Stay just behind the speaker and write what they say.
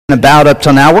about up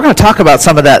till now. We're going to talk about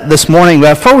some of that this morning,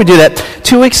 but before we do that,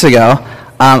 2 weeks ago,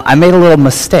 I made a little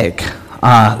mistake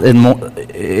in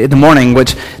the morning,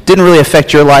 which didn't really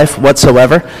affect your life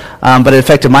whatsoever, but it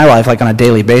affected my life like on a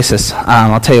daily basis.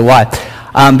 I'll tell you why.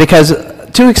 Because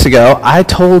 2 weeks ago, I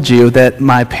told you that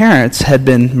my parents had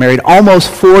been married almost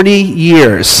 40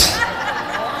 years.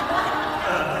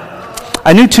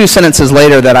 I knew 2 sentences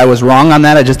later that I was wrong on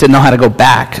that. I just didn't know how to go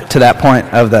back to that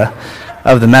point of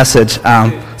the message.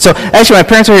 So actually, my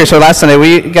parents are here. So last Sunday, will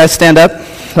you guys stand up?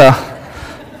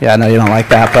 Yeah, I know you don't like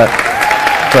that, but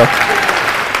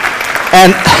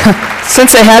and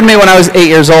since they had me when I was 8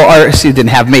 years old, or excuse,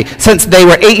 didn't have me. Since they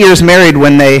were 8 years married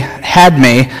when they had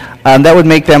me, that would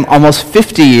make them almost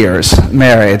 50 years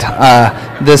married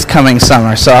this coming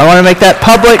summer. So I want to make that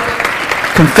public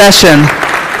confession.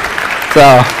 So,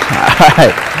 all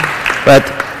right.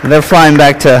 But they're flying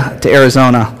back to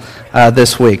Arizona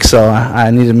this week, so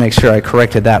I need to make sure I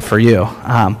corrected that for you.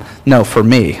 No, for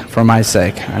me, for my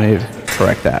sake. I need to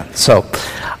correct that. So,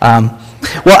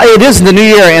 well, it is the new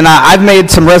year, and I've made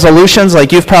some resolutions,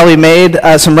 like you've probably made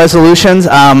some resolutions,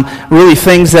 really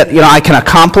things that I can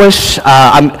accomplish.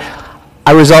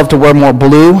 I resolved to wear more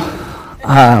blue.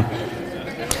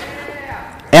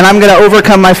 And I'm going to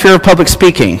overcome my fear of public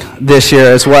speaking this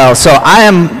year as well. So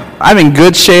I'm in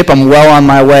good shape. I'm well on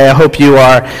my way. I hope you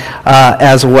are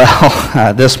as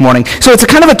well this morning. So it's a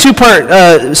kind of a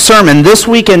two-part sermon. This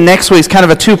week and next week is kind of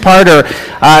a two-parter.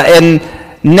 And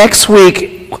next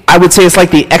week, I would say it's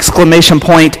like the exclamation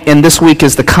point, and this week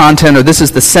is the content, or this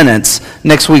is the sentence.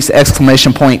 Next week's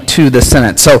exclamation point to the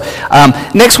sentence. So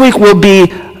next week will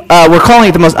be we're calling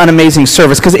it the most unamazing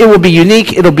service because it will be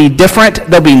unique, it'll be different,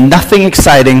 there'll be nothing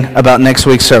exciting about next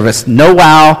week's service. No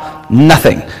wow,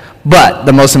 nothing. But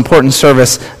the most important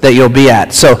service that you'll be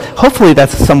at. So hopefully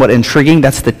that's somewhat intriguing.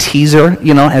 That's the teaser,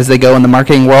 as they go in the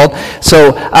marketing world.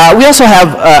 So we also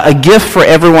have a gift for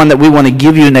everyone that we want to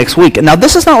give you next week. Now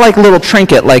this is not like a little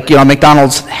trinket, like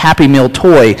McDonald's Happy Meal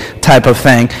toy type of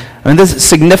thing. I mean, this is a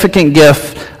significant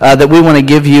gift that we want to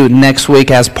give you next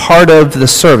week as part of the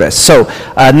service. So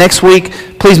next week,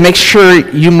 please make sure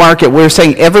you mark it. We're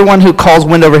saying everyone who calls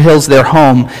Windover Hills their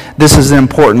home, this is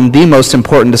the most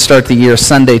important to start the year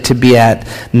Sunday to be at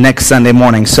next Sunday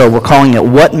morning. So we're calling it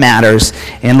What Matters,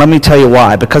 and let me tell you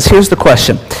why. Because here's the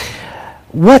question.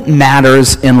 What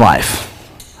matters in life?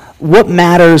 What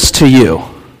matters to you?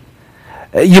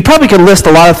 You probably could list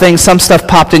a lot of things. Some stuff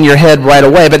popped in your head right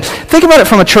away. But think about it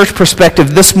from a church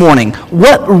perspective this morning.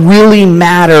 What really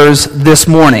matters this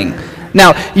morning?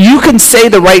 Now, you can say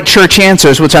the right church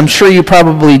answers, which I'm sure you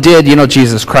probably did.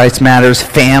 Jesus Christ matters,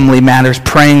 family matters,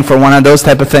 praying for one of those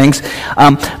type of things.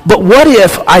 But what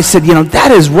if I said,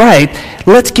 that is right.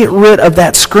 Let's get rid of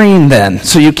that screen then,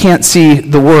 so you can't see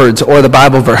the words or the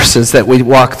Bible verses that we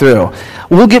walk through.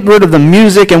 We'll get rid of the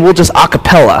music and we'll just a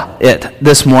cappella it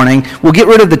this morning. We'll get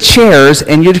rid of the chairs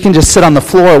and you can just sit on the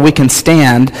floor. We can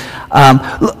stand.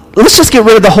 Let's just get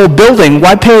rid of the whole building.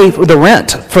 Why pay the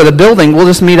rent for the building? We'll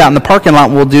just meet out in the parking lot.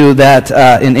 We'll do that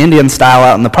in Indian style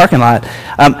out in the parking lot.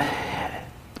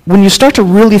 When you start to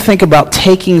really think about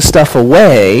taking stuff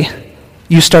away,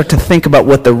 you start to think about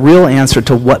what the real answer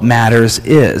to what matters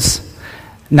is.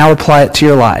 Now apply it to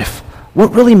your life.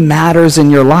 What really matters in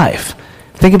your life?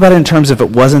 Think about it in terms of if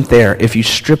it wasn't there, if you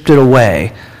stripped it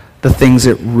away, the things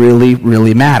that really,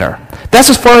 really matter.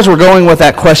 That's as far as we're going with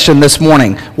that question this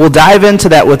morning. We'll dive into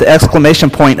that with the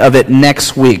exclamation point of it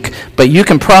next week, but you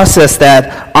can process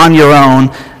that on your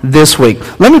own this week.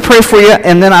 Let me pray for you,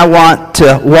 and then I want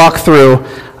to walk through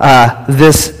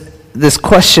this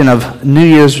question of New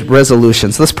Year's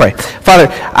resolutions. Let's pray. Father,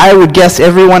 I would guess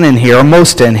everyone in here, or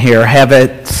most in here, have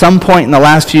at some point in the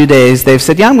last few days, they've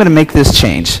said, I'm going to make this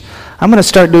change. I'm going to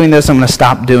start doing this, I'm going to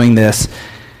stop doing this.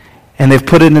 And they've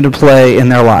put it into play in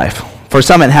their life. For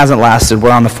some, it hasn't lasted.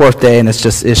 We're on the 4th day, and it's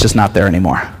just not there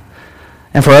anymore.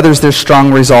 And for others, there's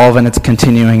strong resolve, and it's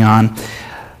continuing on.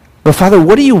 But Father,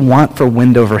 what do you want for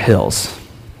Windover Hills?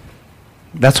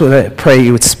 That's what I pray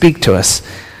you would speak to us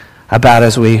about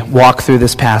as we walk through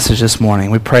this passage this morning.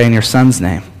 We pray in your Son's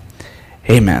name.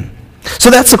 Amen.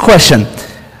 So that's the question.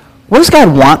 What does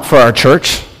God want for our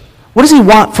church? What does he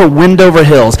want for Windover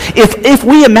Hills? If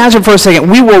we imagine for a second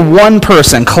we were one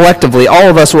person collectively, all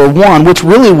of us were one, which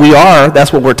really we are,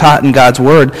 that's what we're taught in God's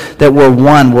Word, that we're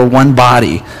one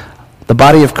body, the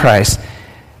body of Christ.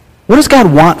 What does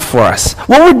God want for us?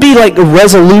 What would be like a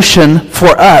resolution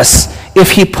for us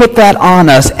if he put that on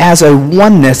us as a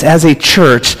oneness, as a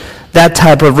church, that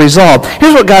type of resolve?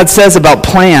 Here's what God says about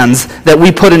plans that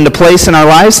we put into place in our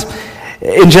lives.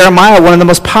 In Jeremiah, one of the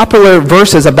most popular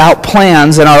verses about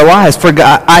plans in our lives. For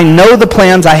God, I know the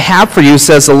plans I have for you,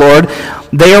 says the Lord,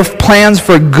 They are plans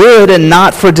for good and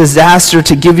not for disaster,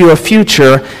 to give you a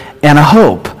future and a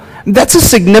hope. That's a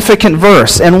significant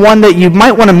verse, and one that you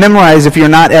might want to memorize if you're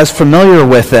not as familiar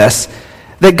with this,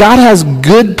 that God has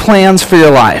good plans for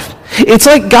your life. It's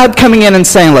like God coming in and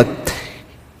saying, look,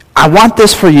 I want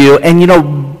this for you, and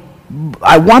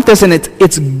I want this, and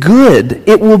it's good.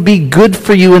 It will be good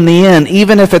for you in the end,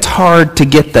 even if it's hard to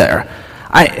get there.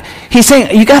 He's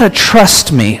saying, you got to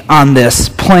trust me on this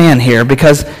plan here,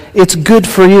 because it's good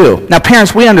for you. Now,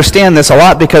 parents, we understand this a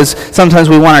lot, because sometimes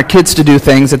we want our kids to do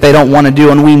things that they don't want to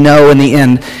do, and we know in the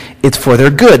end it's for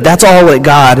their good. That's all that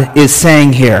God is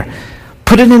saying here.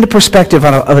 Put it into perspective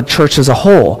of a church as a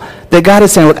whole. That God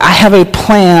is saying, look, I have a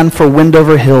plan for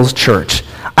Windover Hills Church.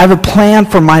 I have a plan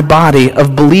for my body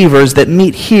of believers that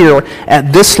meet here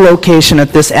at this location, at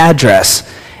this address.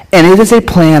 And it is a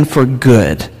plan for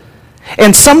good.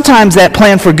 And sometimes that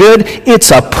plan for good,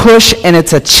 it's a push and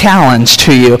it's a challenge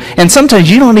to you. And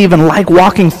sometimes you don't even like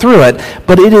walking through it,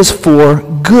 but it is for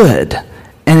good.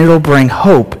 And it'll bring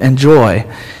hope and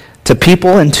joy to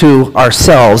people and to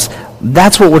ourselves.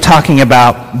 That's what we're talking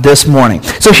about this morning.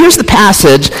 So here's the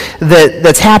passage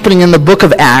that's happening in the book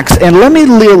of Acts, and let me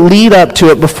lead up to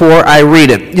it before I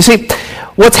read it. You see,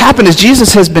 what's happened is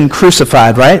Jesus has been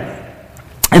crucified, right?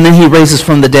 And then he raises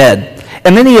from the dead.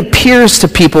 And then he appears to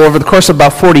people over the course of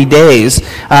about 40 days,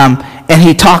 and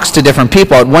he talks to different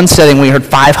people. At one setting, we heard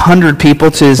 500 people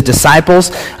to his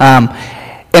disciples,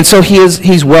 and so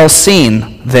he's well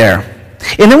seen there.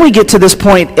 And then we get to this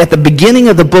point at the beginning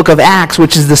of the book of Acts,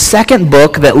 which is the second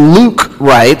book that Luke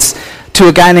writes to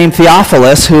a guy named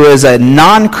Theophilus, who is a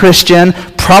non-Christian,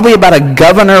 probably about a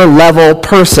governor-level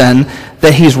person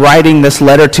that he's writing this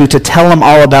letter to tell him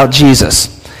all about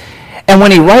Jesus. And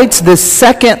when he writes this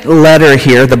second letter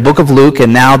here, the book of Luke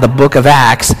and now the book of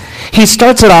Acts, he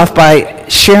starts it off by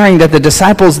sharing that the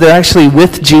disciples, they're actually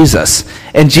with Jesus,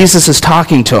 and Jesus is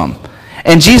talking to them.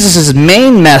 And Jesus'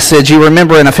 main message, you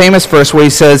remember in a famous verse where he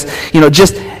says, you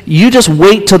just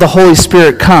wait till the Holy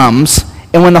Spirit comes,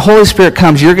 and when the Holy Spirit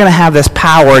comes, you're going to have this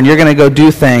power, and you're going to go do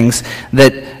things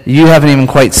that you haven't even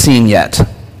quite seen yet.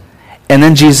 And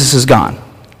then Jesus is gone.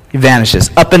 He vanishes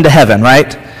up into heaven,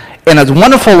 right? And it's a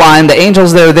wonderful line. The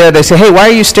angels that are there, they say, hey, why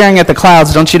are you staring at the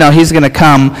clouds? Don't you know he's going to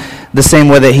come the same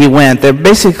way that he went? They're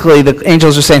basically, the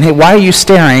angels are saying, hey, why are you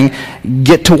staring?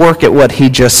 Get to work at what he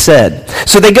just said.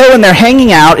 So they go and they're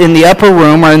hanging out in the upper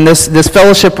room, or in this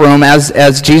fellowship room,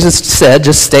 as Jesus said,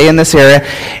 just stay in this area.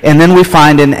 And then we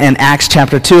find in Acts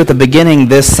chapter 2 at the beginning,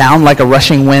 this sound like a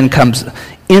rushing wind comes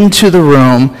into the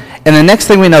room. And the next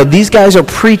thing we know, these guys are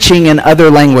preaching in other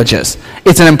languages.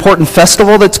 It's an important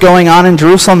festival that's going on in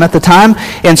Jerusalem at the time.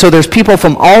 And so there's people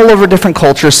from all over different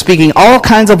cultures speaking all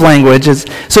kinds of languages.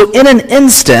 So in an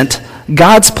instant,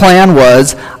 God's plan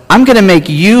was, I'm going to make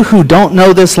you who don't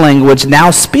know this language now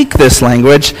speak this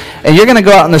language. And you're going to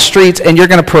go out in the streets and you're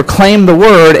going to proclaim the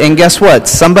word. And guess what?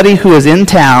 Somebody who is in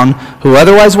town, who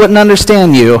otherwise wouldn't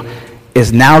understand you,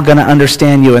 is now going to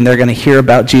understand you. And they're going to hear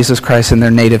about Jesus Christ in their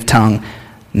native tongue.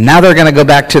 Now they're going to go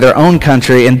back to their own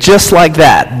country, and just like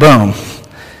that, boom,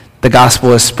 the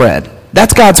gospel is spread.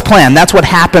 That's God's plan. That's what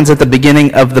happens at the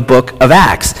beginning of the book of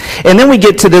Acts. And then we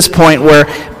get to this point where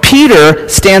Peter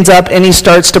stands up and he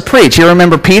starts to preach. You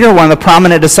remember Peter, one of the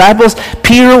prominent disciples?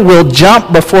 Peter will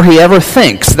jump before he ever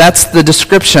thinks. That's the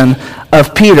description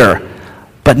of Peter.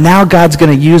 But now God's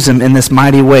going to use him in this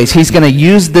mighty ways. He's going to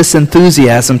use this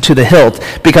enthusiasm to the hilt,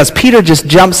 because Peter just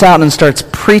jumps out and starts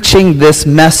preaching this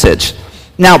message.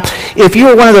 Now, if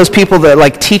you're one of those people that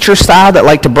like teacher style, that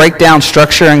like to break down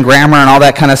structure and grammar and all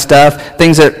that kind of stuff,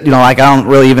 things that, like I don't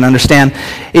really even understand,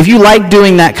 if you like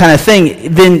doing that kind of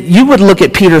thing, then you would look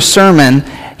at Peter's sermon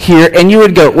here and you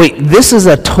would go, wait, this is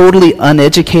a totally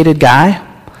uneducated guy?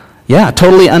 Yeah,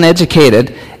 totally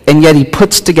uneducated, and yet he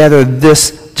puts together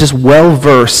this just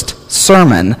well-versed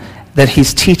sermon that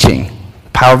he's teaching.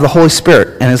 Power of the Holy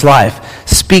Spirit in his life,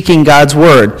 speaking God's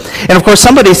word. And of course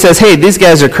somebody says, hey, these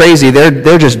guys are crazy,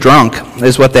 they're just drunk,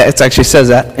 is what it actually says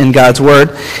that in God's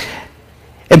word.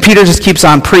 And Peter just keeps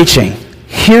on preaching.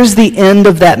 Here's the end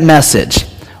of that message.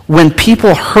 When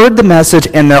people heard the message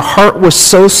and their heart was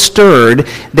so stirred,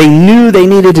 they knew they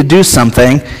needed to do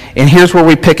something. And here's where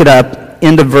we pick it up.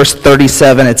 End of verse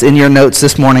 37. It's in your notes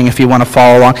this morning if you want to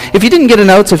follow along. If you didn't get a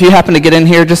notes, if you happen to get in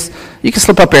here, you can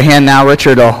slip up your hand now.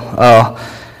 Richard will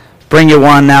bring you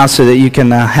one now so that you can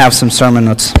have some sermon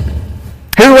notes.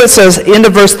 Here's what it says, end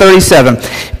of verse 37.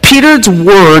 Peter's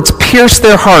words pierced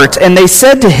their hearts, and they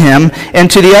said to him and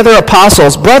to the other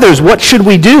apostles, brothers, what should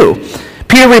we do?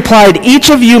 Peter replied, "Each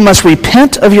of you must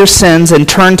repent of your sins and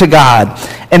turn to God,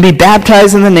 and be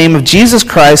baptized in the name of Jesus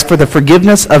Christ for the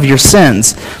forgiveness of your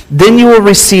sins. Then you will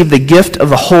receive the gift of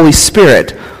the Holy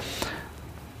Spirit."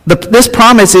 This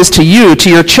promise is to you, to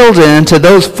your children, and to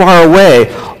those far away,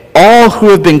 all who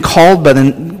have been called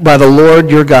by the Lord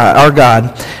your God, our God.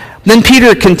 Then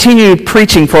Peter continued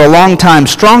preaching for a long time,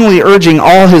 strongly urging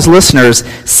all his listeners,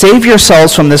 "Save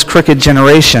yourselves from this crooked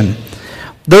generation."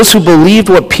 Those who believed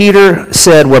what Peter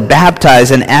said were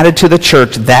baptized and added to the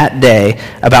church that day,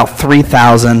 about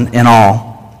 3,000 in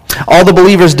all. All the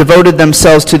believers devoted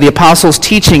themselves to the apostles'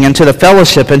 teaching and to the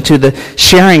fellowship and to the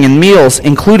sharing in meals,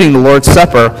 including the Lord's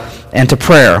Supper, and to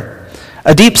prayer.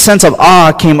 A deep sense of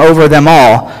awe came over them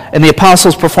all, and the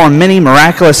apostles performed many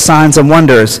miraculous signs and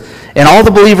wonders. And all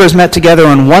the believers met together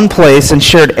in one place and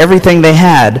shared everything they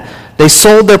had. They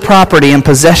sold their property and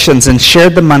possessions and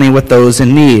shared the money with those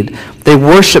in need. They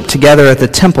worshiped together at the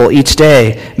temple each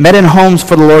day, met in homes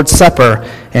for the Lord's Supper,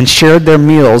 and shared their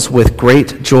meals with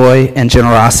great joy and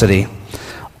generosity,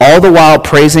 all the while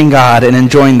praising God and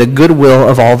enjoying the goodwill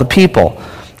of all the people.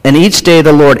 And each day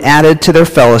the Lord added to their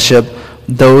fellowship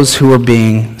those who were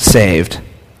being saved.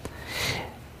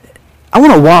 I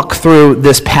want to walk through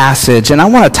this passage, and I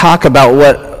want to talk about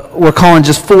what we're calling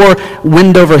just 4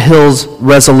 Windover Hills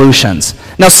resolutions.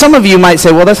 Now, some of you might say,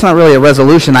 well, that's not really a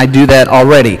resolution. I do that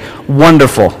already.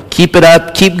 Wonderful. Keep it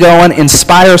up. Keep going.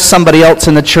 Inspire somebody else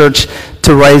in the church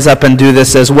to rise up and do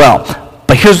this as well.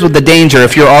 But here's what the danger.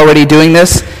 If you're already doing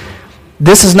this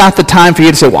is not the time for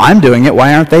you to say, well, I'm doing it.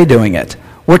 Why aren't they doing it?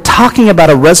 We're talking about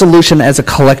a resolution as a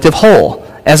collective whole,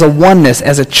 as a oneness,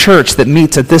 as a church that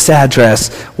meets at this address.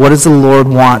 What does the Lord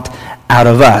want out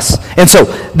of us? And so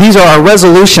these are our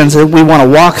resolutions that we want to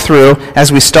walk through as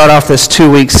we start off this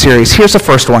 2-week series. Here's the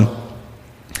first one: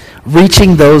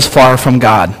 reaching those far from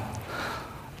God.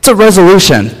 It's a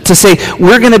resolution to say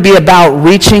we're going to be about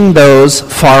reaching those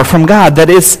far from God. That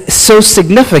is so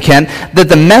significant that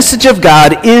the message of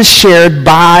God is shared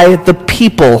by the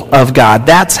people of God.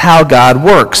 That's how God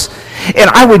works.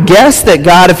 And I would guess that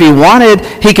God, if he wanted,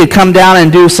 he could come down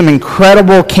and do some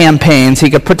incredible campaigns. He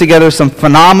could put together some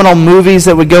phenomenal movies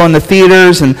that would go in the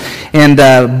theaters and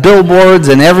billboards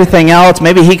and everything else.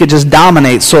 Maybe he could just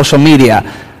dominate social media.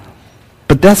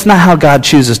 But that's not how God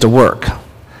chooses to work.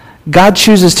 God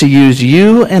chooses to use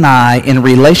you and I in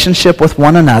relationship with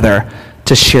one another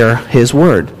to share his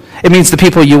word. It means the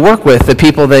people you work with, the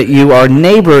people that you are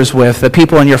neighbors with, the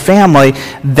people in your family.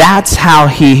 That's how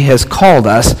he has called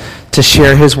us to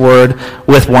share his word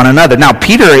with one another. Now,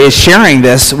 Peter is sharing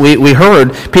this. We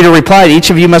heard, Peter replied, "Each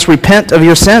of you must repent of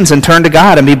your sins and turn to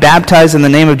God and be baptized in the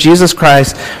name of Jesus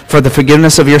Christ for the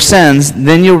forgiveness of your sins.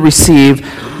 Then you'll receive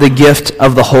the gift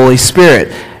of the Holy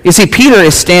Spirit." You see, Peter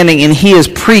is standing and he is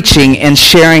preaching and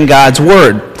sharing God's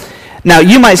word. Now,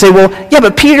 you might say, well, yeah,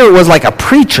 but Peter was like a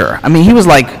preacher. I mean, he was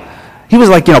like,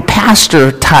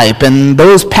 pastor type, and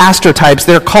those pastor types,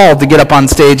 they're called to get up on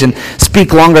stage and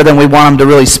speak longer than we want them to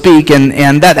really speak, and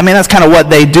that's kind of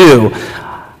what they do.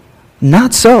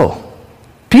 Not so.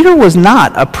 Peter was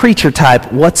not a preacher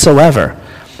type whatsoever.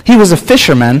 He was a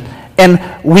fisherman, and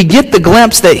we get the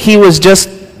glimpse that he was just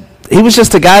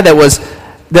a guy that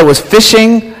was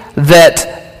fishing, that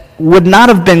would not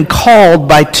have been called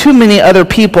by too many other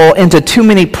people into too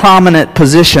many prominent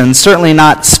positions, certainly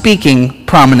not speaking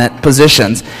prominent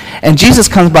positions. And Jesus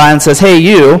comes by and says, "Hey,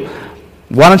 you,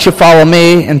 why don't you follow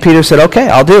me?" And Peter said, "Okay,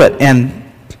 I'll do it." And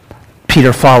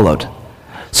Peter followed.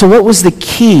 So what was the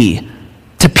key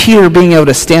to Peter being able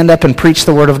to stand up and preach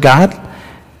the word of God?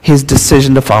 His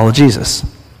decision to follow Jesus.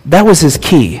 That was his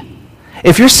key.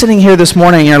 If you're sitting here this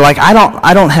morning and you're like, I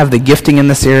don't have the gifting in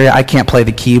this area, I can't play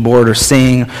the keyboard or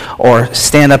sing or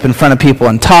stand up in front of people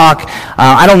and talk,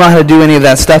 I don't know how to do any of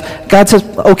that stuff, God says,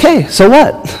 okay, so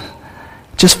what?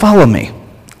 Just follow me.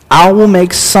 I will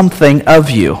make something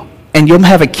of you, and you'll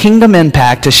have a kingdom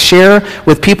impact to share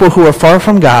with people who are far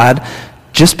from God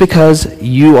just because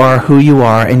you are who you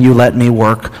are and you let me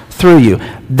work through you.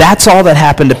 That's all that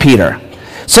happened to Peter.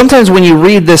 Sometimes when you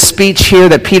read this speech here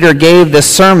that Peter gave, this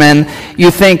sermon, you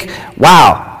think,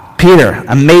 wow, Peter,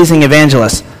 amazing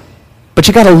evangelist. But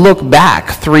you got to look back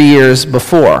 3 years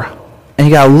before, and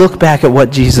you got to look back at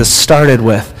what Jesus started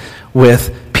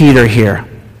with Peter here.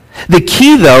 The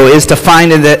key, though, is to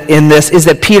find in this is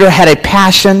that Peter had a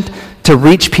passion to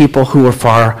reach people who were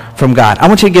far from God. I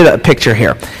want you to get a picture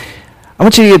here. I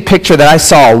want you to get a picture that I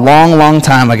saw a long, long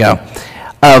time ago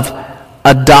of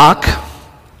a dock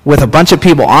with a bunch of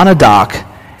people on a dock,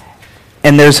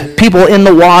 and there's people in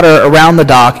the water around the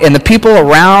dock, and the people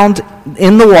around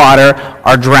in the water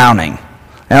are drowning.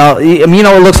 Now, you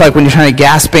know what it looks like when you're trying to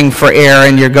gasping for air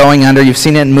and you're going under. You've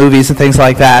seen it in movies and things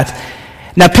like that.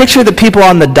 Now picture the people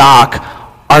on the dock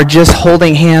are just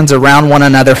holding hands around one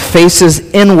another, faces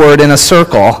inward in a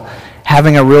circle,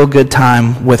 having a real good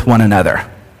time with one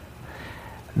another.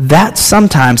 That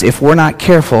sometimes, if we're not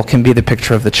careful, can be the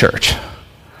picture of the church.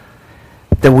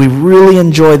 That we really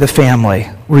enjoy the family.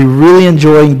 We really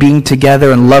enjoy being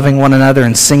together and loving one another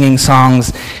and singing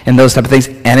songs and those type of things,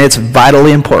 and it's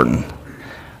vitally important.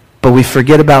 But we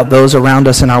forget about those around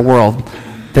us in our world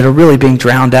that are really being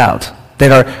drowned out,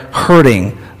 that are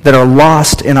hurting, that are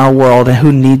lost in our world and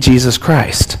who need Jesus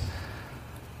Christ.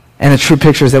 And the true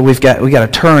picture is that we got to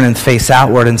turn and face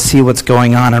outward and see what's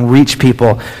going on and reach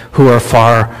people who are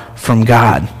far from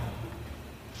God.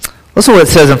 Listen to what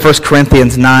it says in 1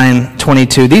 Corinthians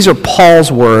 9:22. These are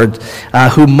Paul's words,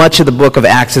 who much of the book of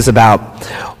Acts is about.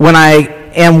 When I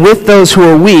am with those who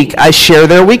are weak, I share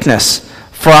their weakness,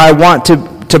 for I want to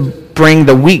bring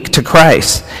the weak to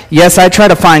Christ. Yes, I try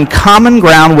to find common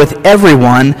ground with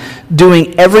everyone,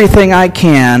 doing everything I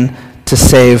can to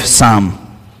save some.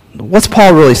 What's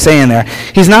Paul really saying there?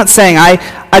 He's not saying,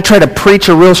 I try to preach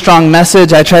a real strong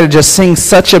message. I try to just sing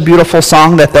such a beautiful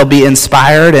song that they'll be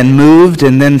inspired and moved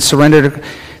and then surrender.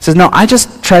 He says, no, I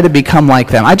just try to become like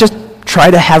them. I just try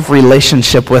to have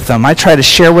relationship with them. I try to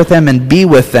share with them and be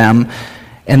with them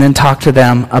and then talk to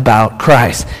them about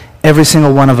Christ. Every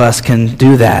single one of us can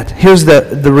do that. Here's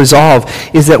the resolve,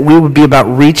 is that we would be about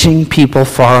reaching people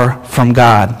far from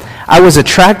God. I was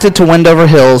attracted to Wendover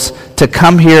Hills to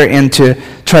come here and to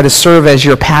try to serve as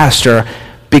your pastor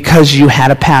because you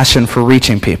had a passion for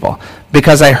reaching people.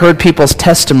 Because I heard people's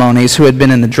testimonies who had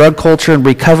been in the drug culture and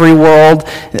recovery world,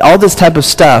 all this type of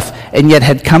stuff, and yet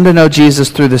had come to know Jesus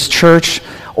through this church,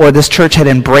 or this church had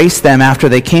embraced them after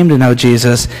they came to know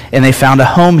Jesus, and they found a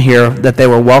home here that they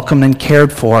were welcomed and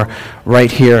cared for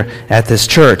right here at this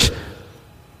church.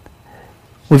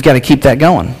 We've got to keep that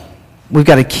going. We've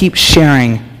got to keep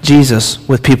sharing Jesus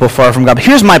with people far from God. But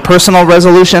here's my personal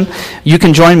resolution. You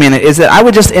can join me in it, is that I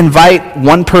would just invite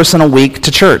one person a week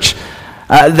to church.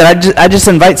 That I just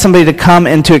invite somebody to come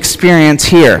and to experience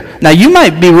here. Now, you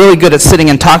might be really good at sitting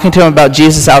and talking to them about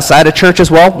Jesus outside of church as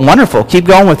well. Wonderful. Keep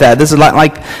going with that. This is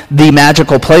like the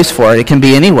magical place for it. It can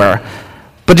be anywhere.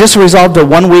 But just resolve to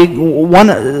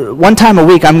one time a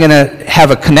week, I'm going to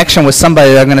have a connection with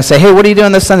somebody that I'm going to say, hey, what are you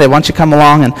doing this Sunday? Why don't you come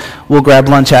along and we'll grab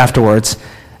lunch afterwards.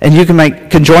 And you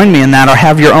can join me in that or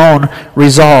have your own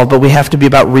resolve, but we have to be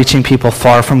about reaching people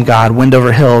far from God.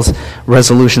 Wendover Hills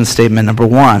resolution statement number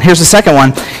 1. Here's the second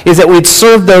one, is that we'd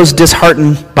serve those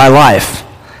disheartened by life.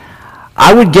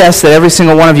 I would guess that every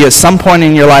single one of you at some point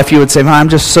in your life, you would say, I'm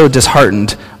just so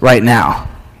disheartened right now.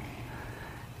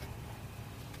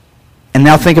 And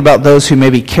now think about those who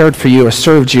maybe cared for you or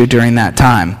served you during that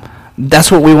time.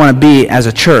 That's what we want to be as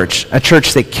a church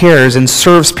that cares and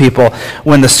serves people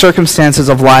when the circumstances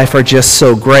of life are just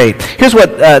so great. Here's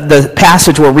what the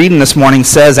passage we're reading this morning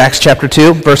says, Acts chapter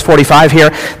 2, verse 45 here.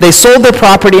 They sold their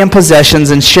property and possessions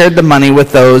and shared the money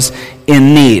with those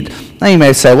in need. Now you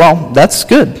may say, well, that's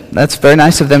good. That's very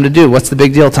nice of them to do. What's the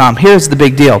big deal, Tom? Here's the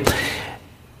big deal.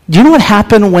 Do you know what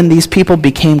happened when these people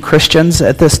became Christians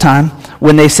at this time?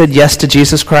 When they said yes to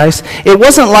Jesus Christ? It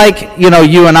wasn't like,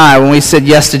 you and I, when we said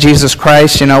yes to Jesus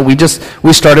Christ,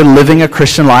 we started living a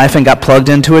Christian life and got plugged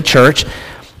into a church.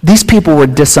 These people were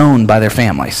disowned by their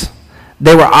families.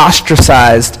 They were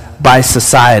ostracized by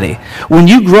society. When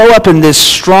you grow up in this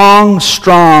strong,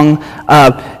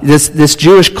 this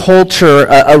Jewish culture,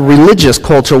 a religious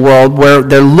culture world where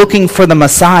they're looking for the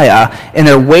Messiah and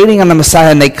they're waiting on the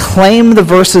Messiah and they claim the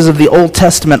verses of the Old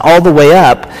Testament all the way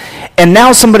up, and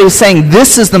now somebody's saying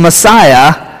this is the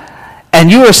Messiah and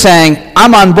you are saying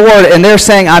I'm on board and they're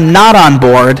saying I'm not on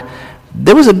board,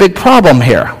 there was a big problem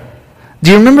here. Do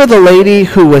you remember the lady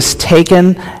who was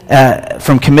taken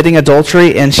from committing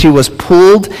adultery and she was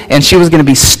pulled and she was going to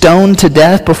be stoned to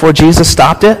death before Jesus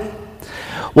stopped it?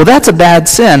 Well, that's a bad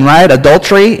sin, right?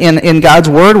 Adultery in God's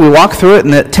Word, we walk through it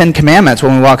in the 10 Commandments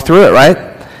when we walk through it,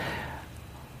 right?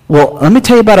 Well, let me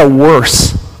tell you about a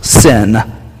worse sin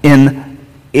in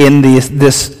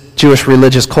this Jewish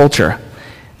religious culture.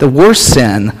 The worst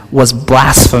sin was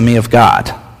blasphemy of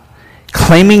God.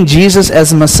 Claiming Jesus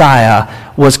as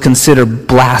Messiah was considered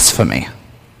blasphemy.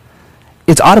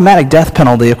 It's automatic death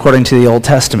penalty according to the Old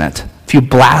Testament if you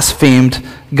blasphemed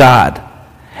God.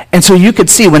 And so you could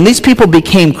see when these people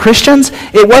became Christians,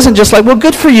 it wasn't just like, well,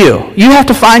 good for you. You have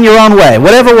to find your own way,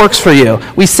 whatever works for you.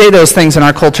 We say those things in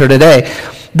our culture today.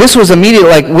 This was immediately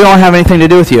like, we don't have anything to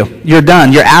do with you. You're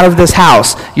done. You're out of this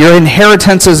house. Your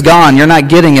inheritance is gone. You're not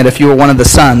getting it if you were one of the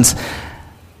sons.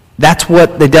 That's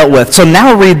what they dealt with. So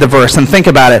now read the verse and think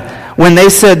about it. When they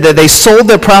said that they sold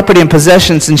their property and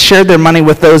possessions and shared their money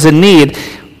with those in need,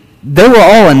 they were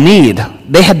all in need.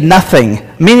 They had nothing.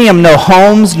 Many of them no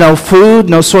homes, no food,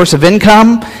 no source of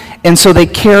income, and so they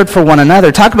cared for one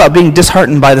another. Talk about being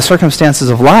disheartened by the circumstances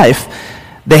of life.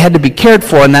 They had to be cared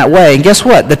for in that way. And guess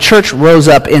what? The church rose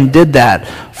up and did that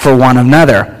for one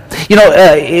another. You know,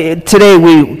 today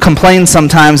we complain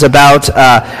sometimes about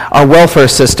our welfare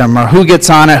system, or who gets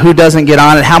on it, who doesn't get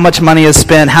on it, how much money is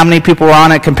spent, how many people are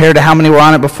on it compared to how many were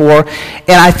on it before.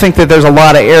 And I think that there's a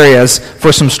lot of areas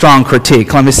for some strong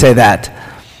critique. Let me say that.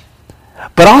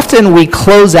 But often we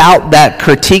close out that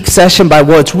critique session by,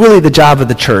 well, it's really the job of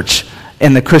the church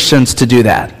and the Christians to do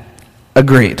that.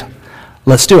 Agreed.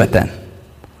 Let's do it then.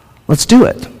 Let's do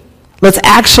it. Let's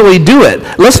actually do it.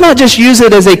 Let's not just use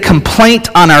it as a complaint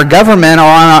on our government or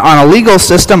on a legal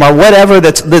system or whatever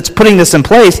that's putting this in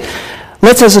place.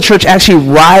 Let's, as a church, actually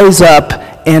rise up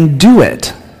and do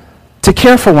it to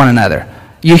care for one another.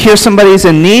 You hear somebody's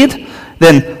in need,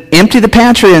 then empty the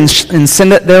pantry and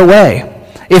send it their way.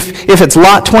 If it's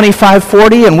lot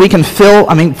 2540 and we can fill,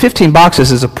 15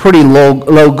 boxes is a pretty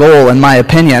low goal in my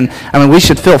opinion. We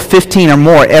should fill 15 or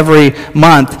more every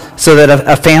month so that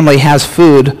a family has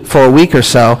food for a week or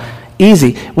so.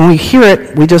 Easy. When we hear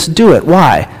it, we just do it.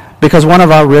 Why? Because one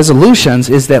of our resolutions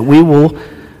is that we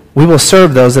will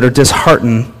serve those that are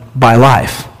disheartened by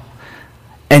life.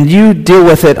 And you deal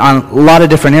with it on a lot of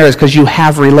different areas because you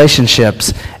have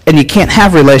relationships. And you can't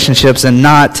have relationships and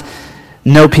not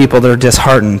know people that are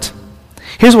disheartened.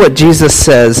 Here's what Jesus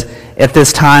says at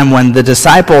this time when the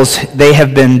disciples, they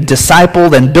have been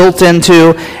discipled and built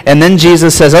into, and then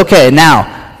Jesus says, okay,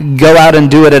 now go out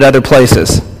and do it at other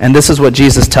places. And this is what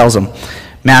Jesus tells them.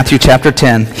 Matthew chapter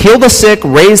 10. Heal the sick,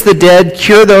 raise the dead,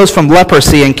 cure those from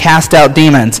leprosy, and cast out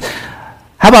demons.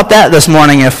 How about that this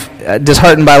morning if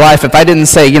disheartened by life, if I didn't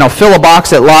say, fill a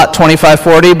box at lot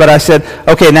 2540, but I said,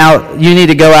 okay, now you need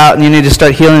to go out and you need to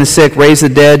start healing the sick, raise the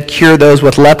dead, cure those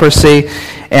with leprosy,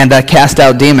 and cast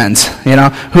out demons.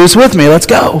 Who's with me? Let's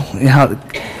go.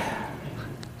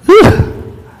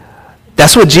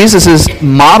 That's what Jesus'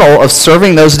 model of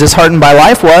serving those disheartened by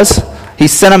life was. He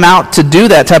sent them out to do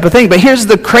that type of thing. But here's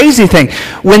the crazy thing.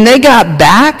 When they got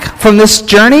back from this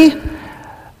journey,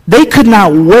 they could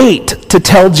not wait to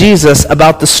tell Jesus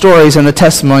about the stories and the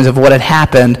testimonies of what had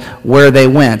happened, where they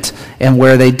went, and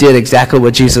where they did exactly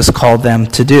what Jesus called them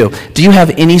to do. Do you have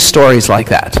any stories like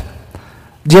that?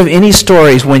 Do you have any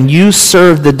stories when you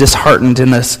served the disheartened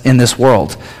in this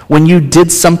world? When you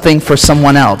did something for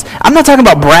someone else? I'm not talking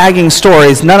about bragging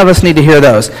stories. None of us need to hear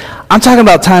those. I'm talking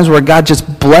about times where God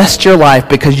just blessed your life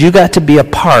because you got to be a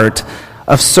part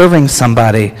of serving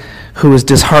somebody who was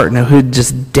disheartened, who was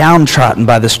just downtrodden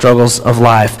by the struggles of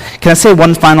life. Can I say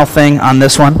one final thing on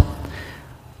this one?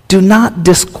 Do not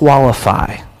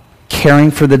disqualify caring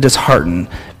for the disheartened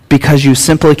because you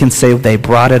simply can say they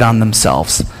brought it on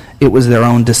themselves. It was their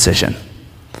own decision.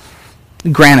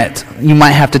 Granted, you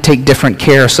might have to take different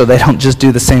care so they don't just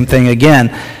do the same thing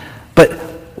again, but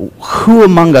who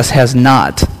among us has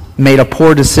not made a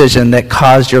poor decision that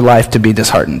caused your life to be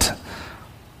disheartened?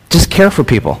 Just care for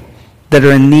people that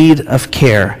are in need of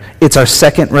care. It's our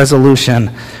second resolution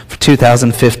for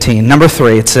 2015. Number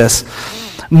 3, it says,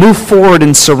 move forward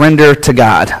and surrender to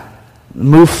God.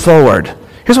 Move forward.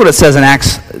 Here's what it says in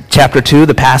Acts chapter 2,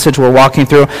 the passage we're walking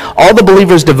through. All the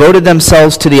believers devoted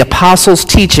themselves to the apostles'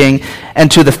 teaching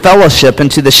and to the fellowship and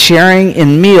to the sharing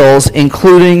in meals,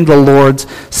 including the Lord's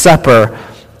Supper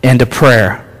and to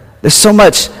prayer. There's so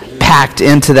much packed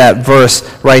into that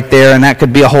verse right there, and that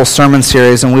could be a whole sermon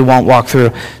series, and we won't walk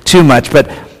through too much, but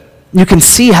you can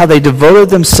see how they devoted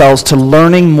themselves to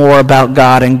learning more about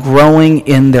God and growing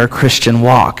in their Christian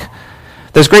walk.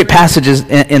 There's great passages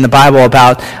in the Bible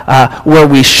about where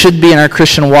we should be in our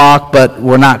Christian walk, but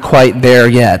we're not quite there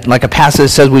yet. Like a passage that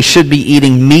says we should be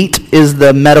eating meat is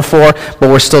the metaphor, but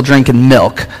we're still drinking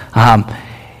milk.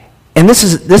 And this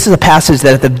is a passage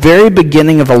that at the very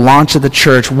beginning of the launch of the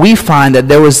church, we find that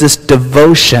there was this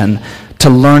devotion to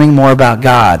learning more about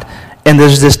God. And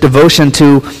there's this devotion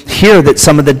to hear that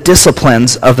some of the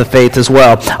disciplines of the faith as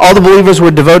well. All the believers were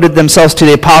devoted themselves to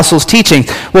the apostles' teaching.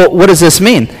 Well, what does this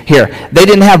mean here? They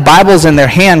didn't have Bibles in their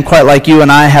hand quite like you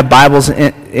and I have Bibles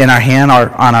in our hand or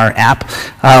on our app.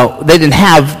 They didn't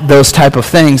have those type of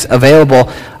things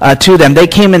available to them. They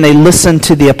came and they listened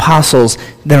to the apostles,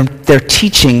 their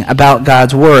teaching about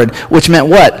God's Word, which meant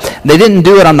what? They didn't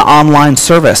do it on the online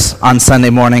service on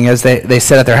Sunday morning as they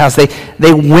sat at their house.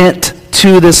 They went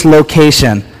to this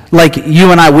location. Like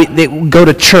you and I, they would go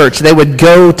to church. They would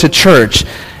go to church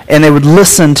and they would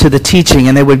listen to the teaching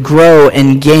and they would grow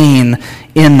and gain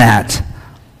in that.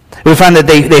 We find that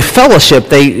they fellowship,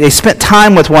 they spent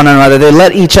time with one another, they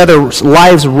let each other's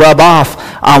lives rub off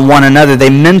on one another, they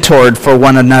mentored for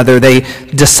one another, they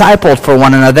discipled for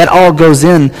one another. That all goes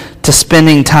in to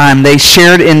spending time. They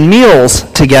shared in meals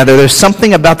together. There's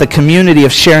something about the community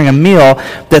of sharing a meal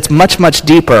that's much, much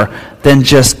deeper than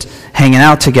just hanging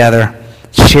out together,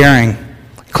 sharing,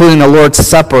 including the Lord's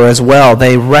Supper as well.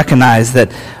 They recognized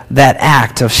that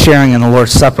act of sharing in the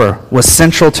Lord's Supper was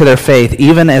central to their faith,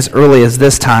 even as early as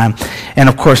this time, and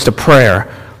of course to prayer.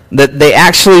 That they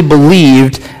actually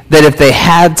believed that if they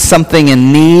had something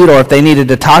in need or if they needed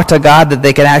to talk to God, that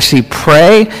they could actually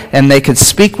pray and they could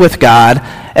speak with God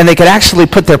and they could actually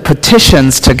put their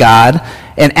petitions to God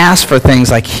and ask for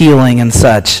things like healing and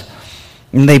such.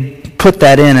 And they put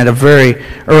that in at a very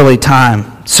early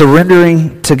time,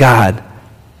 surrendering to God.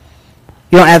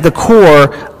 You know, at the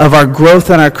core of our growth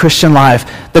in our Christian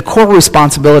life, the core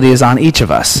responsibility is on each of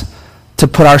us to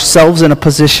put ourselves in a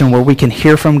position where we can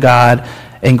hear from God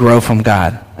and grow from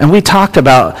God. And we talked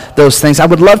about those things. I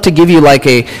would love to give you like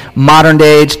a modern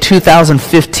age,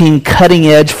 2015 cutting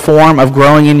edge form of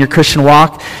growing in your Christian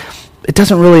walk. It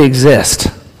doesn't really exist.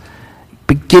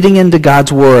 But getting into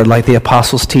God's Word, like the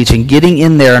apostles' teaching, getting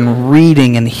in there and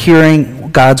reading and hearing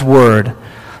God's Word,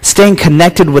 staying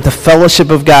connected with the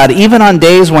fellowship of God, even on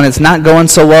days when it's not going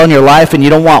so well in your life and you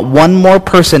don't want one more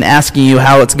person asking you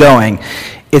how it's going.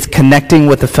 It's connecting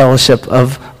with the fellowship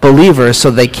of believers so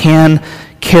they can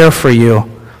care for you.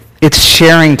 It's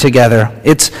sharing together.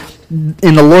 It's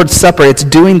in the Lord's Supper, it's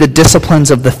doing the disciplines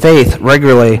of the faith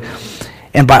regularly.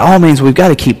 And by all means, we've got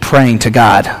to keep praying to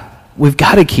God. We've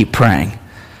got to keep praying.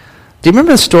 Do you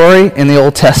remember the story in the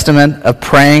Old Testament of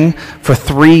praying for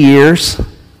 3 years?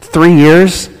 3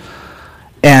 years,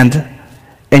 and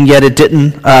yet it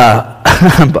didn't.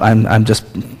 I'm just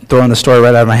throwing the story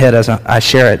right out of my head as I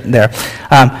share it there.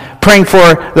 Praying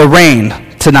for the rain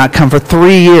to not come for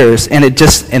 3 years, and it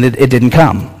didn't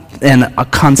come. And a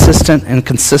consistent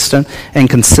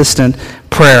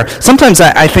prayer. Sometimes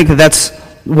I think that's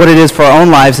what it is for our own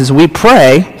lives. Is we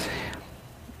pray,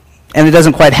 and it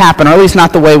doesn't quite happen, or at least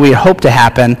not the way we hope to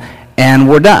happen, and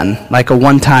we're done, like a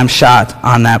one-time shot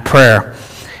on that prayer.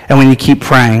 And we need to keep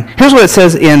praying. Here's what it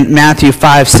says in Matthew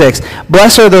 5:6.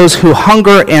 Blessed are those who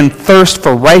hunger and thirst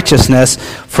for righteousness,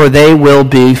 for they will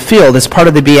be filled. It's part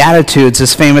of the Beatitudes,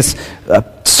 this famous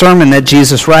sermon that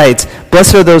Jesus writes.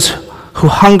 Blessed are those who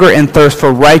hunger and thirst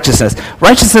for righteousness.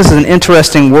 Righteousness is an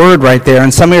interesting word right there,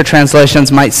 and some of your translations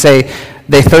might say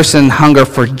they thirst and hunger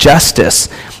for justice.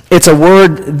 It's a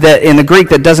word that in the Greek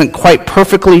that doesn't quite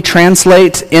perfectly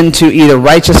translate into either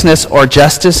righteousness or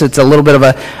justice. It's a little bit of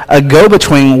a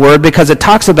go-between word because it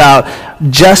talks about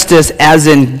justice as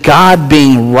in God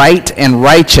being right and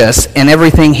righteous, and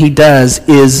everything he does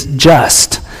is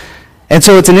just. And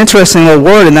so it's an interesting little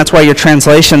word, and that's why your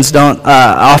translations don't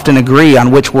often agree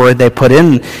on which word they put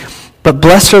in. But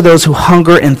blessed are those who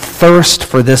hunger and thirst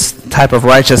for this type of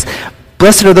righteousness.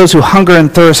 Blessed are those who hunger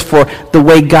and thirst for the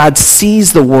way God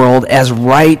sees the world as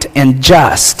right and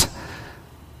just,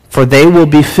 for they will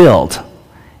be filled.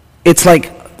 It's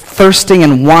like thirsting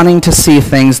and wanting to see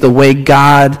things the way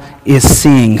God is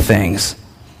seeing things.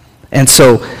 And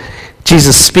so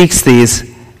Jesus speaks these,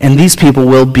 and these people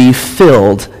will be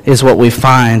filled, is what we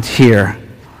find here.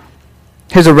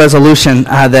 Here's a resolution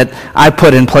that I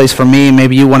put in place for me.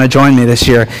 Maybe you want to join me this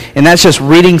year. And that's just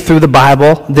reading through the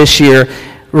Bible this year,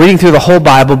 reading through the whole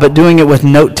Bible, but doing it with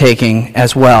note-taking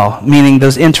as well, meaning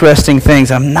those interesting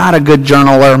things. I'm not a good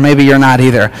journaler, maybe you're not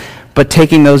either, but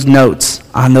taking those notes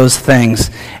on those things.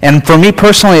 And for me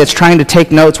personally, it's trying to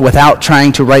take notes without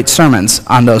trying to write sermons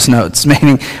on those notes,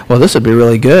 meaning, well, this would be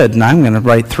really good, and I'm going to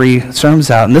write 3 sermons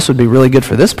out, and this would be really good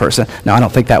for this person. No, I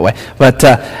don't think that way. But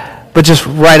just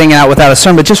writing it out without a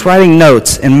sermon, but just writing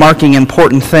notes and marking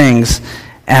important things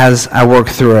as I work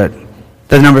through it.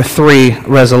 The number 3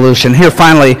 resolution. Here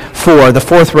finally, 4, the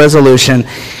 4th resolution,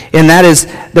 and that is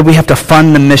that we have to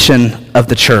fund the mission of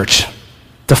the church.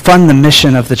 To fund the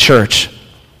mission of the church.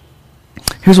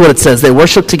 Here's what it says. They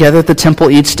worshiped together at the temple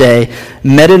each day,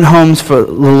 met in homes for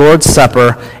the Lord's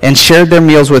Supper, and shared their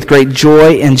meals with great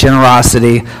joy and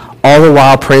generosity, all the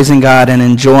while praising God and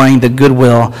enjoying the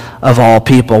goodwill of all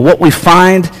people. What we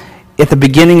find at the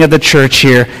beginning of the church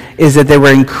here is that they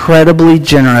were incredibly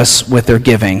generous with their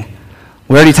giving.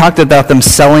 We already talked about them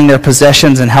selling their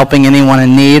possessions and helping anyone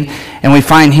in need, and we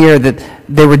find here that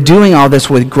they were doing all this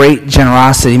with great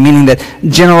generosity, meaning that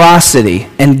generosity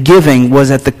and giving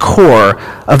was at the core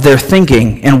of their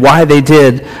thinking and why they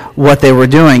did what they were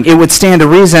doing. It would stand to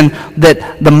reason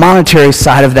that the monetary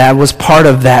side of that was part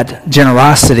of that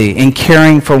generosity in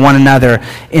caring for one another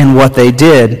in what they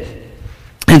did.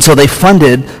 And so they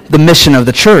funded the mission of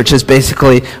the church is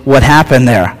basically what happened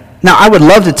there. Now, I would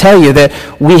love to tell you that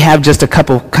we have just a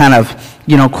couple kind of,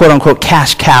 quote-unquote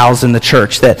cash cows in the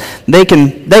church, that they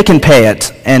can pay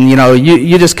it, and,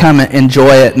 you just come and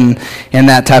enjoy it and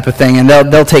that type of thing, and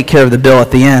they'll take care of the bill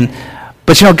at the end.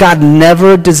 But, God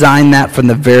never designed that from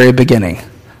the very beginning.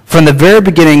 From the very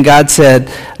beginning, God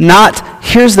said, not,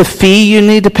 here's the fee you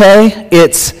need to pay,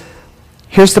 it's,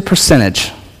 here's the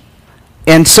percentage.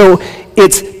 And so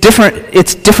it's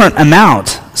different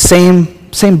amount,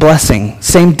 same blessing,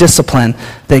 same discipline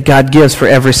that God gives for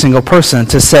every single person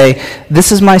to say,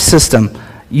 this is my system.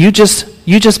 You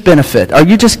just benefit, or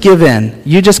you just give in,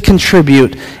 you just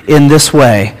contribute in this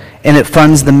way, and it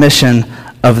funds the mission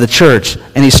of the church.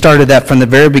 And he started that from the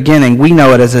very beginning. We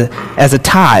know it as a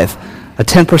tithe, a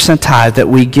 10% tithe that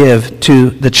we give to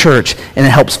the church, and it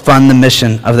helps fund the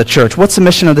mission of the church. What's the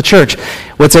mission of the church?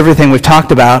 What's everything we've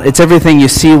talked about? It's everything you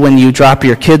see when you drop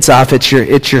your kids off. It's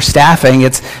your staffing.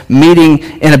 It's meeting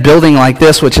in a building like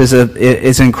this, which is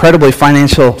an incredibly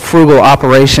financial, frugal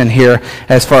operation here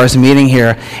as far as meeting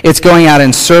here. It's going out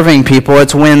and serving people.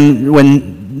 It's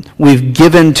when we've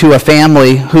given to a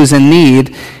family who's in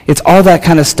need. It's all that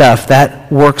kind of stuff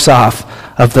that works off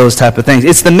of those type of things.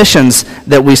 It's the missions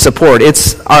that we support.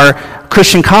 It's our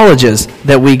Christian colleges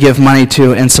that we give money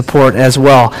to and support as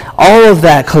well. All of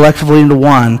that collectively into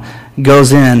one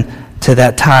goes in to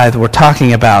that tithe we're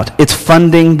talking about. It's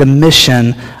funding the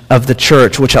mission of the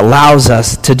church, which allows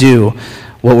us to do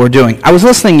what we're doing. I was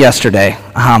listening yesterday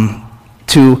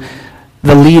to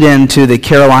the lead-in to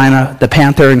the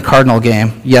Panther and Cardinal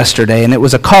game yesterday, and it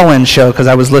was a call-in show because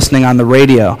I was listening on the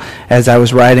radio as I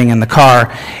was riding in the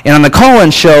car. And on the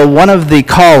call-in show, one of the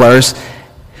callers,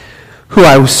 who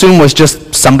I assume was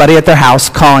just somebody at their house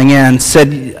calling in,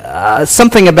 said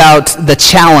something about the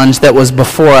challenge that was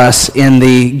before us in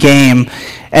the game.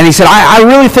 And he said, I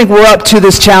really think we're up to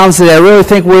this challenge today. I really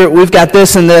think we've got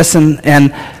this and this.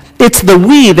 And it's the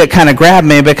we that kind of grabbed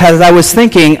me, because I was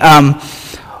thinking,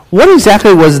 what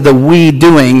exactly was the we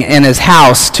doing in his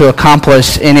house to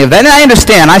accomplish any of that? And I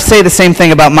understand, I say the same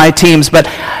thing about my teams, but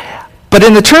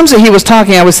in the terms that he was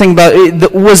talking, I was thinking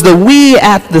about, was the we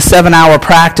at the 7-hour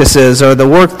practices or the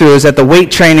work-throughs at the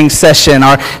weight training session,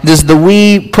 or does the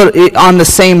we put it on the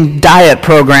same diet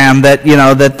program that,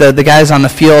 that the guys on the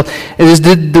field,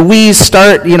 did the we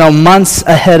start, months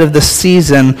ahead of the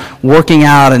season working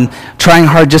out and trying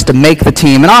hard just to make the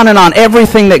team, and on,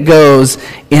 everything that goes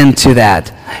into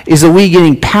that? Is the we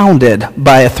getting pounded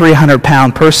by a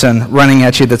 300-pound person running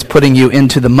at you that's putting you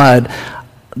into the mud?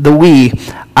 The we,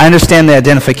 I understand the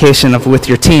identification with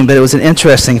your team, but it was an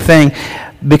interesting thing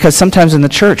because sometimes in the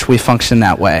church we function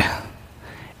that way.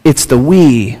 It's the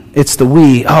we.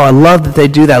 Oh, I love that they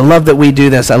do that. I love that we do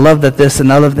this. I love that this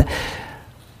and I love that.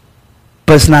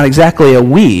 But it's not exactly a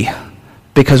we,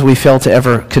 because we fail to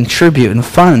ever contribute and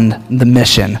fund the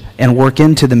mission and work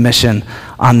into the mission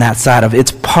on that side of it.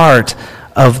 It's part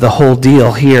of the whole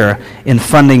deal here in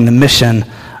funding the mission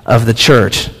of the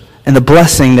church and the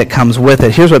blessing that comes with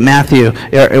it. Here's what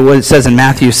it says in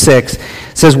Matthew 6. It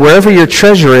says, wherever your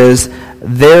treasure is,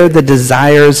 there the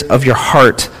desires of your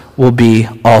heart will be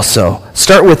also.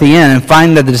 Start with the end and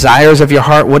find the desires of your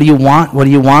heart. What do you want? What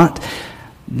do you want?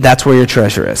 That's where your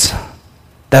treasure is.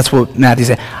 That's what Matthew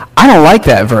said. I don't like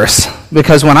that verse,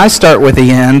 because when I start with the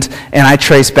end and I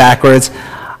trace backwards,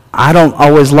 I don't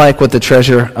always like what the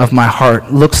treasure of my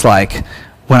heart looks like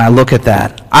when I look at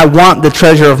that. I want the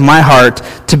treasure of my heart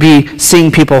to be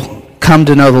seeing people come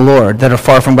to know the Lord that are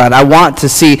far from God. I want to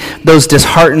see those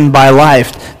disheartened by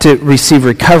life to receive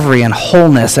recovery and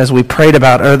wholeness, as we prayed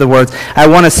about. In other words, I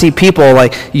want to see people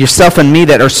like yourself and me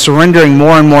that are surrendering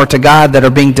more and more to God, that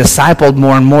are being discipled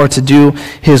more and more to do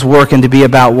his work and to be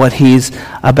about what he's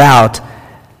about.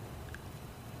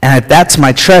 And if that's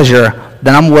my treasure,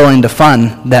 then I'm willing to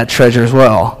fund that treasure as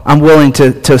well. I'm willing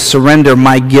to surrender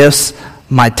my gifts,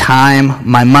 my time,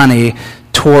 my money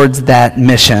towards that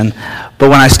mission. But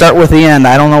when I start with the end,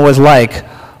 I don't always like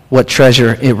what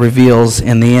treasure it reveals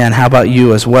in the end. How about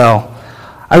you as well?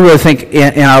 I really think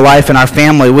in our life, in our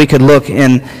family, we could look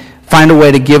and find a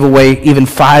way to give away even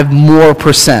 5% more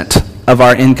of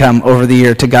our income over the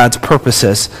year to God's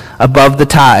purposes, above the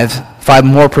tithe. 5%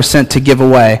 more to give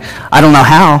away. I don't know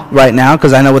how right now,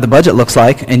 because I know what the budget looks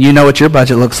like, and you know what your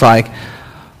budget looks like.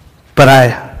 But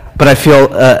I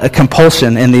feel a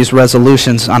compulsion in these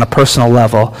resolutions on a personal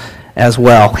level as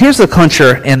well. Here's the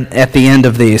clincher at the end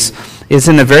of these. It's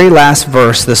in the very last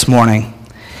verse this morning.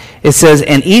 It says,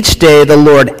 and each day the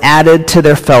Lord added to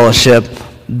their fellowship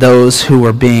those who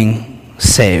were being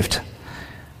saved.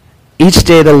 Each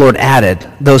day the Lord added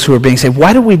those who were being saved.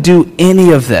 Why do we do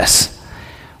any of this?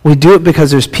 We do it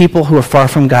because there's people who are far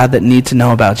from God that need to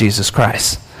know about Jesus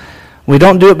Christ. We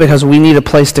don't do it because we need a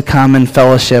place to come and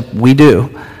fellowship. We do.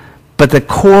 But the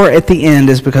core at the end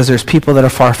is because there's people that are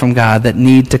far from God that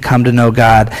need to come to know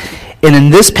God. And in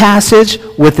this passage,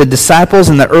 with the disciples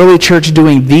in the early church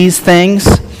doing these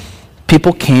things,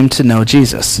 people came to know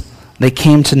Jesus. They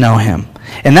came to know him.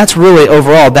 And that's really,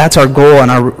 overall, that's our goal and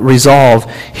our resolve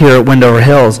here at Wendover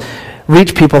Hills.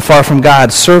 Reach people far from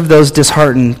God, serve those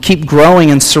disheartened, keep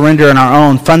growing and surrender in our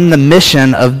own, fund the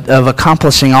mission of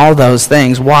accomplishing all those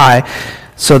things. Why?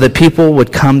 So that people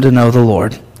would come to know the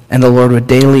Lord, and the Lord would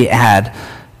daily add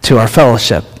to our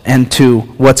fellowship and to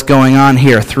what's going on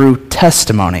here through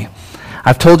testimony.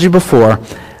 I've told you before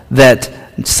that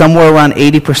somewhere around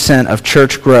 80% of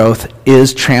church growth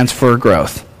is transfer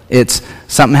growth. It's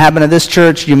something happened at this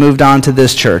church, you moved on to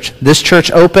this church. This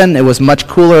church opened, it was much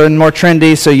cooler and more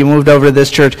trendy, so you moved over to this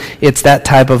church. It's that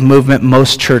type of movement.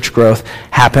 Most church growth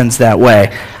happens that way.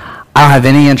 I don't have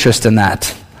any interest in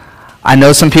that. I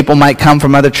know some people might come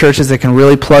from other churches that can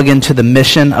really plug into the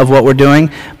mission of what we're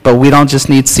doing, but we don't just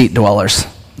need seat dwellers.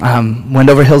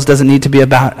 Wendover Hills doesn't need to be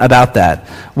about that.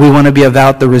 We want to be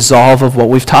about the resolve of what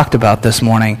we've talked about this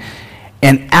morning.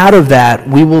 And out of that,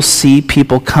 we will see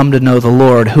people come to know the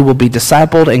Lord who will be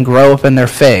discipled and grow up in their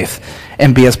faith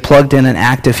and be as plugged in and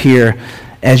active here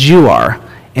as you are.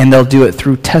 And they'll do it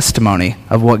through testimony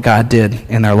of what God did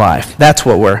in their life. That's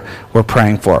what we're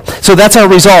praying for. So that's our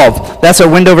resolve. That's our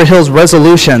Wendover Hills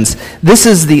resolutions. This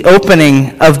is the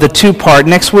opening of the two-part.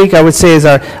 Next week, I would say, is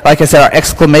our, like I said, our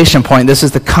exclamation point. This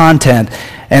is the content.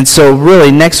 And so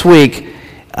really, next week,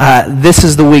 this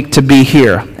is the week to be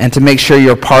here and to make sure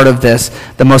you're part of this.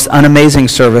 The most unamazing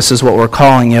service is what we're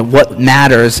calling it. What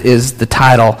matters is the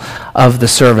title of the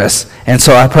service. And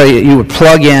so I pray that you would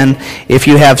plug in. If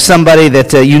you have somebody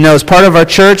that you know is part of our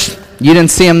church, you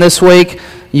didn't see them this week,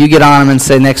 you get on them and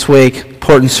say next week,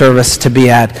 important service to be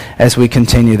at as we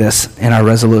continue this in our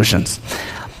resolutions.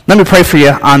 Let me pray for you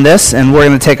on this, and we're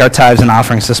going to take our tithes and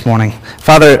offerings this morning.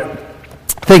 Father,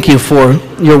 thank you for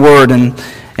your word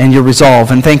and your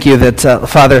resolve. And thank you that,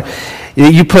 Father,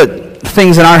 you put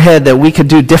things in our head that we could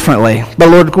do differently. But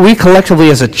Lord, we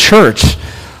collectively as a church,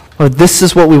 Lord, this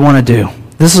is what we want to do.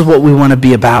 This is what we want to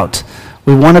be about.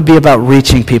 We want to be about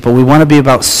reaching people. We want to be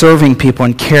about serving people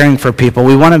and caring for people.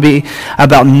 We want to be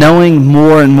about knowing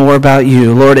more and more about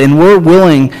you, Lord. And we're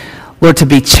willing, Lord, to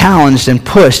be challenged and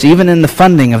pushed, even in the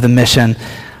funding of the mission,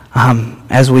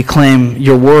 as we claim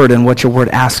your word and what your word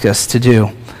asks us to do.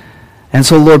 And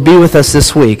so, Lord, be with us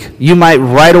this week. You might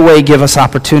right away give us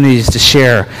opportunities to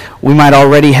share. We might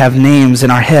already have names in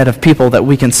our head of people that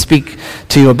we can speak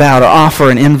to you about or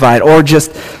offer an invite or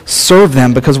just serve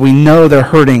them because we know they're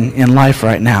hurting in life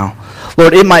right now.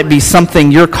 Lord, it might be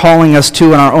something you're calling us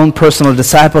to in our own personal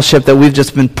discipleship that we've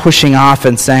just been pushing off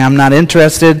and saying, I'm not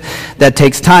interested. That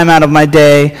takes time out of my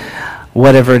day.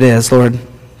 Whatever it is, Lord,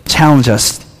 challenge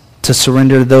us to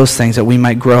surrender to those things that we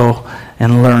might grow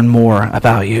and learn more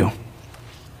about you.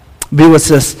 Be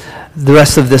with us the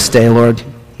rest of this day, Lord.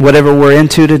 Whatever we're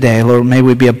into today, Lord, may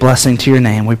we be a blessing to your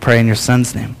name. We pray in your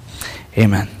Son's name.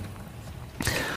 Amen.